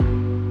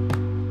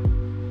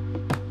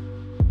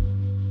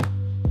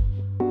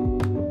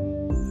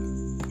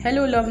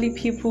Hello, lovely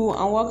people,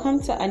 and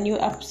welcome to a new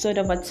episode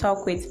of A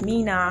Talk with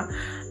Mina.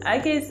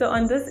 Okay, so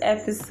on this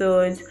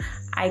episode,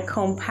 I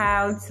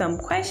compiled some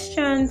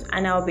questions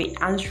and I'll be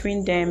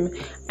answering them.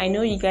 I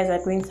know you guys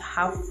are going to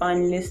have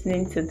fun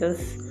listening to this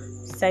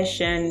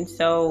session,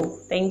 so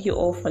thank you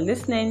all for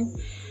listening.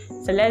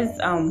 So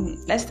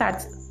let's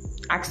start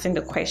asking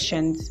the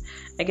questions.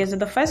 Okay, so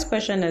the first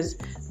question is,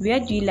 where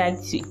do you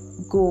like to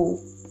go?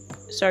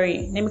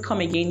 Sorry, let me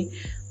come again.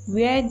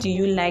 Where do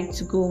you like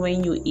to go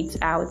when you eat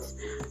out?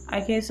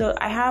 Okay, so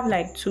I have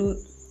like two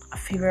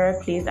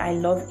favorite places I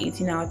love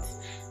eating out.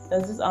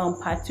 There's this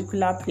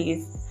particular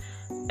place.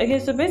 Okay,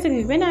 so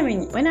basically when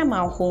I'm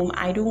at home,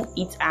 I don't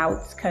eat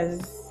out because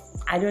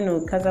I don't know,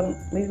 because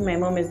maybe my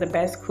mom is the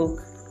best cook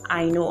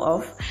I know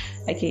of.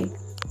 Okay,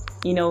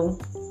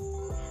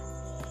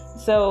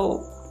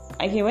 so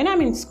okay, when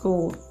I'm in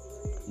school,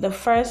 the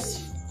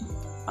first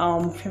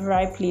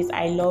favorite place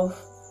I love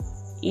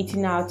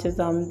eating out is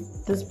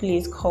this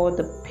place called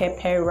the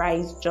Pepper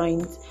Rice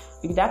Joint.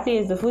 That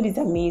place, the food is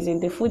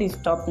amazing. The food is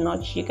top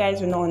notch. You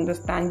guys will not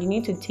understand. You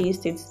need to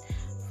taste it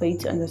for you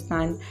to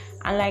understand.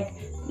 And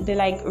they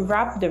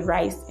wrap the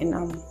rice in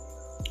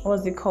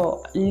what's it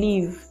called,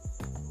 leaf.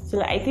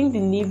 So I think the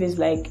leaf is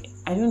I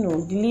don't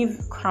know, the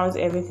leaf crowns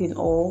everything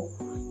all.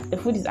 The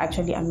food is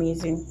actually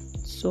amazing,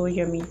 so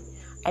yummy.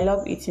 I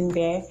love eating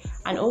there.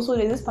 And also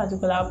there's this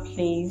particular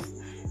place.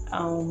 I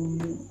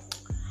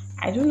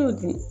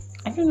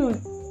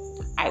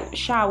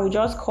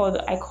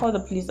call the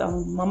place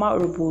Mama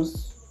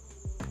Urobo's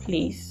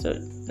place. So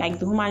the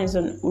woman is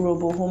an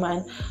Urobo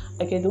woman.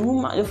 Okay, the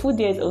food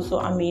there is also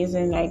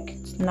amazing.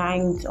 It's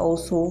nice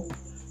also.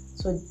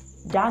 So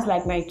that's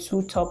my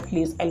two top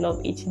place I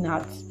love eating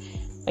at.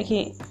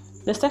 Okay,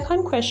 the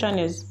second question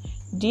is,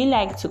 do you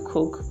like to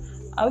cook?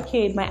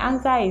 Okay, my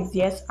answer is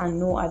yes and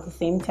no at the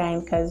same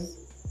time, because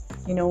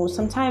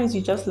sometimes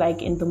you just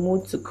in the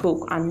mood to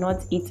cook and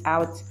not eat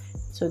out.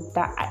 So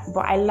but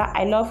I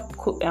love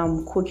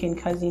cooking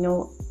because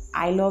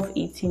I love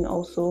eating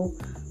also.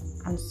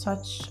 I'm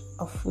such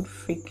a food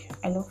freak.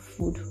 I love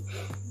food.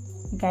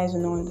 You guys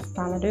will not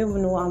understand. I don't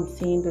even know why I'm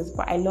saying this,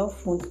 but I love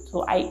food.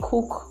 So I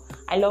cook.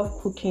 I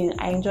love cooking.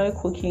 I enjoy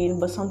cooking,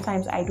 but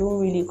sometimes I don't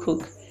really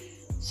cook.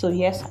 So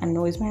yes and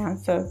no is my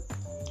answer.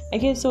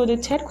 Okay, so the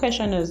third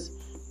question is,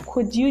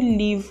 could you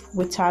live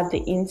without the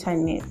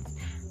internet?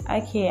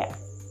 Okay,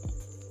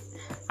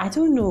 I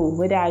don't know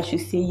whether I should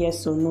say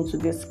yes or no to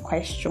this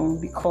question,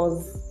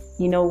 because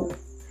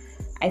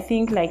I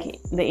think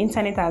the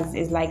internet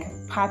is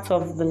part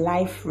of the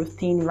life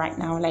routine right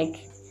now.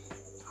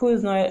 Who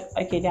is not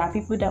okay? There are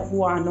people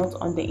who are not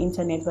on the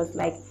internet, but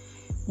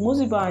most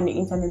people are on the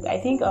internet. I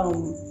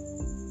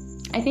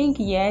think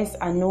yes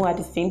and no at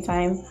the same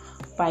time,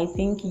 but I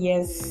think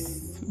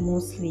yes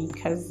mostly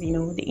because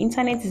the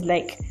internet is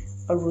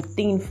a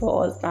routine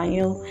for us, and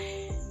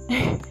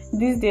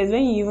these days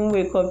when you even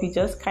wake up, you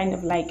just kind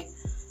of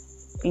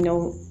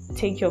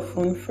take your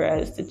phone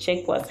first to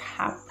check what's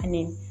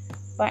happening.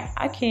 But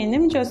okay,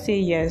 let me just say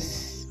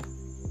yes.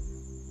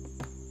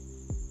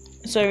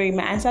 Sorry,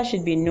 my answer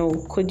should be no.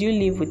 Could you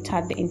live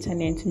without the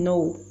internet?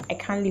 No, I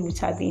can't live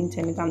without the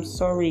internet. I'm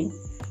sorry.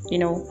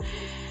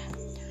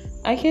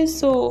 Okay,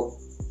 so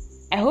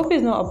I hope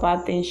it's not a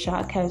bad thing,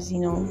 Sha, because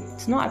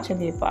it's not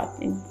actually a bad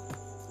thing.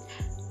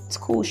 It's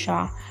cool,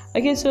 Sha.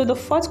 Okay, so the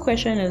fourth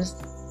question is,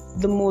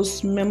 the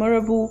most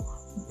memorable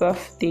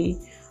birthday.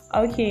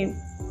 Okay,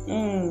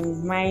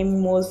 my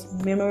most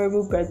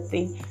memorable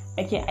birthday.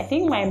 Okay, I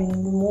think my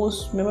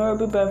most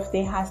memorable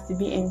birthday has to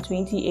be in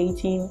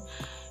 2018.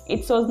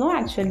 It was not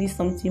actually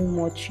something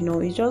much,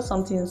 it's just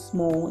something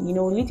small.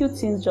 Little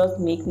things just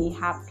make me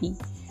happy.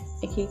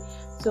 Okay,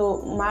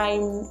 so my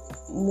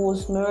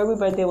most memorable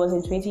birthday was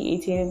in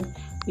 2018,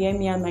 where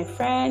me and my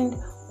friend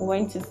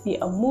went to see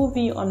a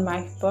movie on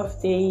my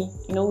birthday.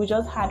 We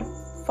just had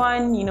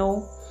fun,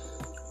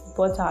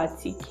 bought our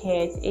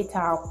ticket, ate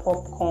our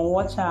popcorn,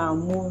 watched our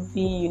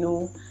movie,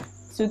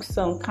 took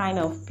some kind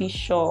of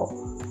picture.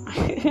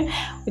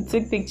 We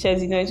took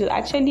pictures, it was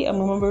actually a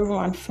memorable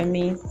one for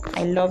me.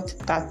 I loved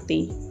that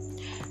day.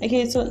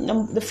 Okay, so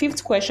the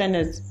fifth question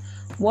is,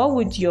 what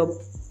would your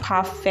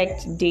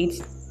perfect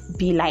date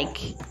be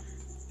like?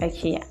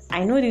 Okay,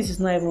 I know this is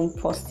not even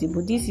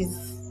possible. This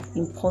is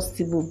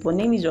impossible, but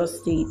let me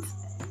just say it.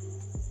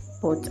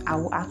 But I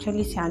will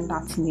actually say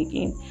that thing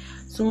again.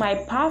 So my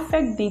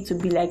perfect day to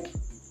be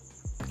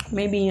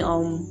maybe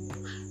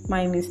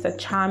my Mr.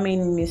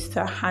 Charming,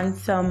 Mr.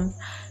 Handsome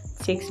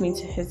takes me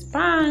to his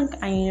bank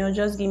and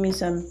just give me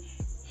some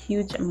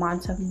huge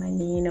amount of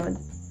money.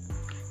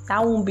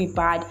 That won't be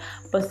bad.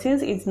 But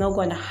since it's not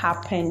gonna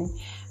happen,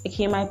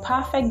 okay, my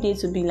perfect day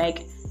to be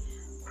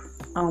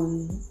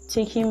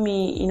taking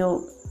me,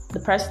 the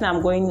person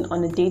I'm going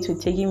on a date with,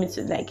 taking me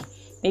to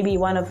maybe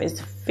one of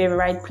his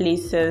favorite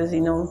places,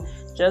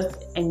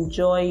 just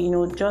enjoy,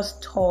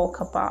 just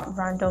talk about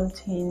random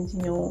things,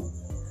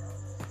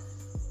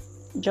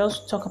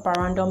 just talk about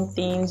random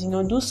things,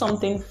 do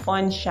something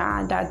fun,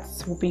 that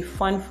will be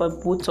fun for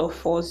both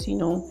of us,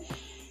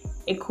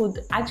 It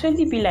could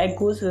actually be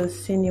go to the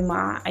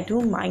cinema. I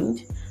don't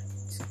mind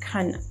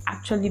can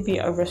actually be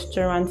a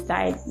restaurant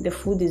that the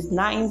food is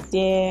nice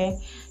there.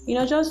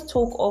 Just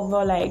talk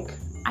over, like,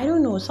 I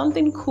don't know,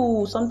 something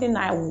cool, something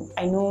I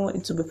know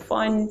it will be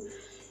fun.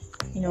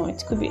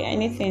 It could be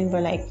anything,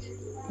 but like,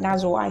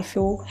 that's what I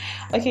feel.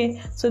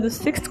 Okay, so the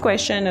sixth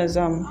question is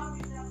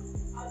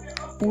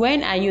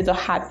when are you the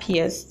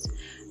happiest?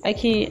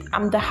 Okay,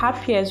 I'm the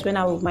happiest when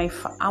I'm with my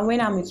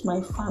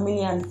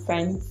family and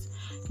friends.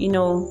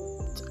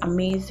 It's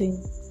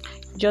amazing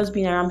just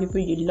being around people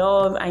you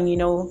love, and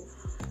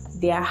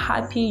they are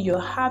happy, you're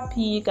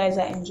happy, you guys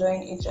are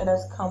enjoying each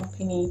other's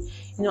company.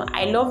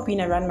 I love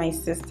being around my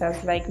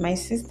sisters. Like, my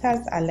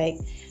sisters are like,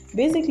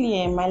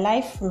 basically, my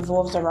life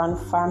revolves around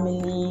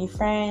family,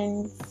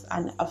 friends,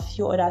 and a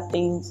few other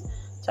things.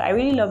 So I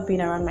really love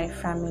being around my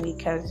family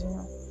because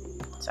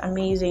it's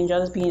amazing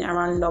just being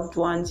around loved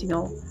ones,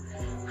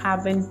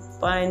 having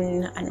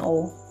fun and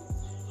all.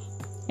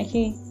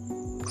 Okay,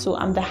 so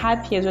I'm the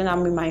happiest when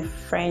I'm with my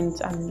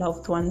friends and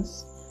loved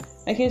ones.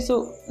 Okay,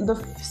 so the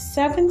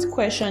seventh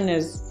question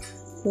is,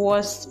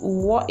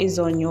 what is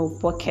on your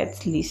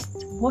bucket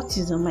list? What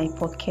is on my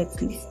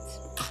bucket list?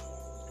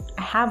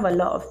 I have a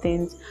lot of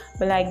things,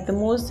 but like the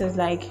most is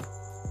like,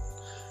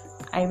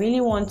 I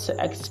really want to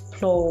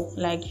explore,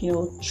 like,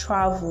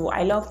 travel.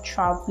 I love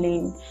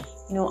traveling.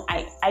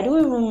 I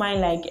don't even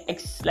mind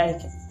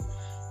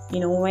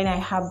when I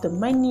have the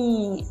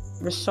money,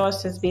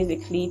 resources,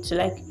 basically, to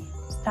like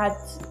start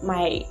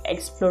my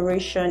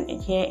exploration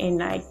here in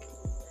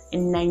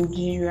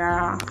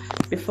Nigeria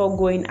before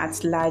going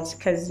at large,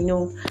 because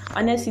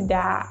honestly,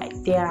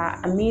 there are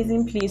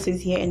amazing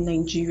places here in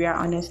Nigeria,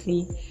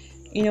 honestly,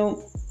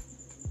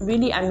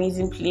 really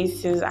amazing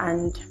places,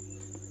 and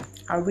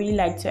I really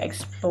like to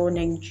explore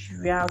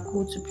Nigeria,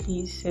 go to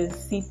places,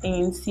 see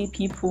things, see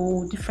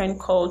people, different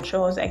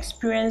cultures,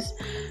 experience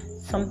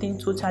something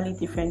totally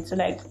different. So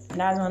like,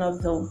 that's one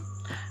of the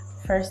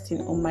first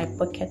thing on my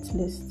bucket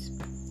list.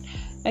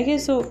 Okay,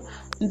 so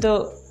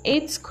the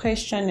eighth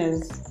question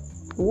is,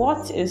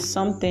 what is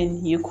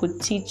something you could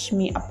teach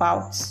me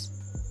about?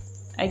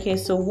 Okay,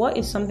 so what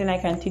is something I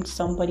can teach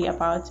somebody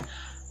about?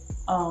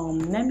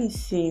 Let me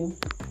see.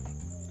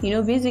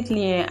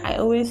 Basically, I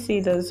always say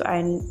this,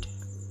 and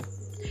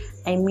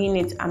I mean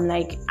it.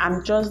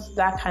 I'm just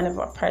that kind of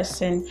a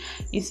person.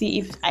 You see,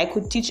 if I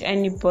could teach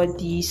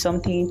anybody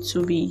something,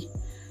 to be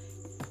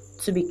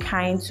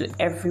kind to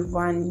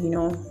everyone,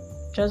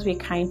 just be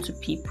kind to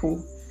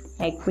people.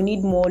 Like, we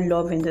need more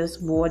love in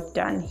this world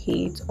than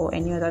hate or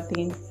any other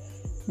thing.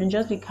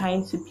 Just be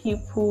kind to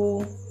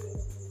people.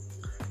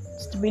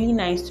 It's really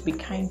nice to be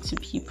kind to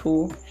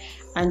people.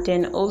 And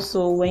then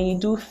also, when you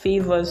do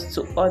favors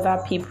to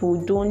other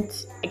people, don't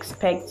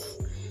expect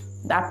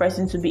that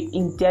person to be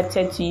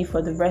indebted to you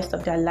for the rest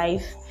of their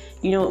life.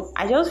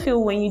 I just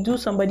feel when you do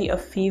somebody a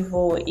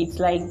favor, it's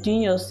like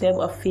doing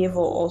yourself a favor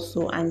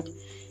also. And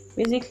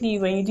basically,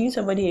 when you do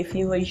somebody a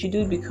favor, you should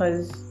do it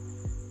because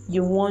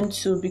you want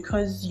to,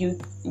 because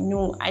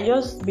I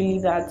just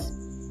believe that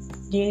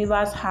the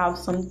universe have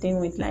something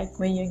with, like,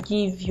 when you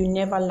give, you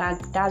never lack.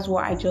 That's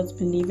what I just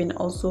believe in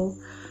also.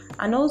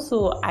 And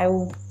also,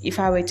 if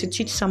I were to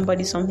teach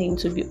somebody something,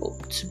 to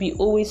be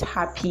always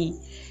happy,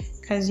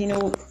 because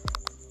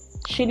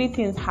shitty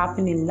things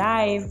happen in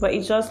life, but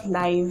it's just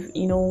life.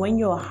 When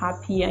you're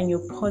happy and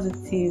you're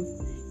positive,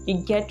 you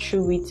get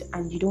through it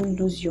and you don't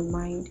lose your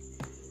mind.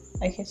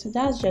 Okay, so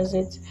that's just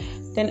it.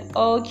 Then,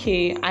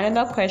 okay,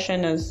 another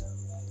question is,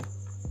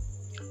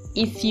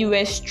 if you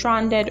were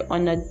stranded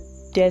on a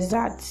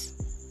deserted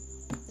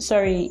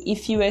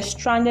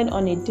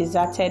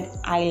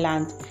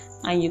island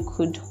and you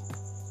could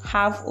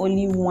have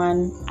only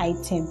one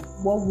item,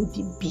 what would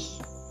it be?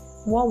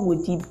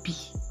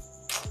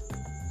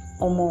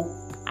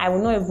 I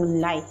will not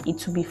even lie,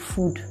 it will be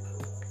food.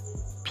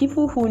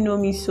 People who know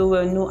me so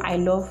well know I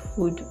love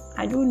food.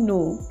 I don't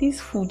know,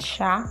 this food,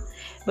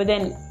 but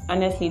then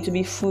honestly, it will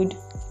be food.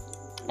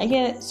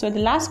 Okay, so the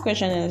last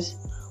question is,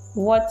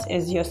 what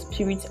is your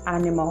spirit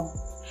animal?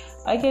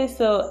 Okay,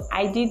 so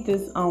I did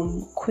this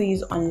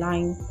quiz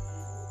online,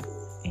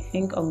 I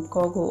think on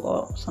Google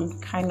or some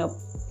kind of,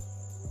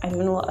 I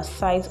don't know, a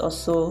site or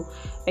so.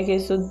 Okay,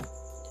 so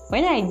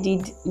when I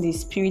did the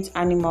spirit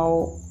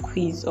animal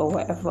quiz or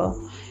whatever,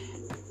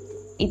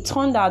 it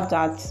turned out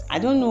that I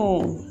don't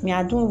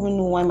even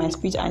know why my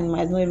spirit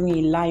animal is not even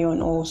a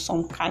lion or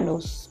some kind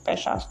of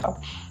special stuff,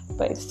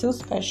 but it's still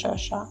special,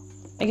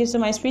 Okay, so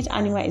my spirit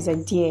animal is a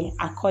deer,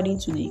 according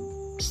to the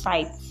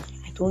site.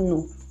 I don't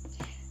know.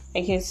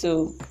 Okay,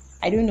 so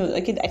I don't know.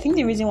 Okay, I think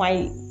the reason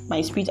why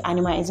my spirit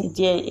animal is a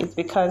deer is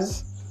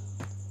because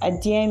a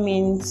deer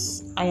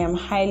means I am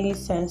highly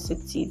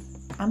sensitive.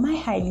 Am I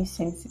highly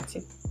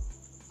sensitive?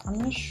 I'm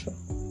not sure.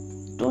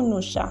 Don't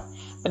know,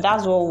 but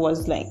that's what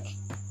was like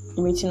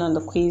written on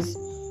the quiz.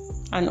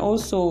 And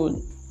also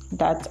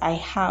that I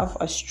have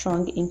a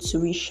strong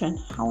intuition.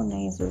 How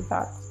nice is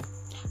that?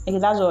 Okay,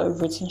 that's what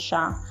I've written,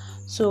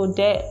 So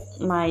there,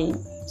 my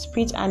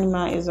spirit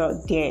animal is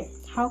a deer.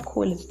 How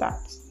cool is that?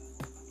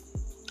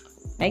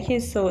 Okay,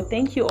 so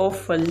thank you all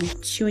for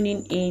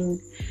tuning in.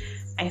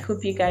 I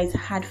hope you guys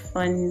had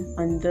fun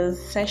on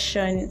this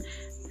session.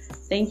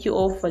 Thank you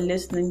all for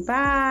listening.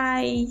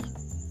 Bye.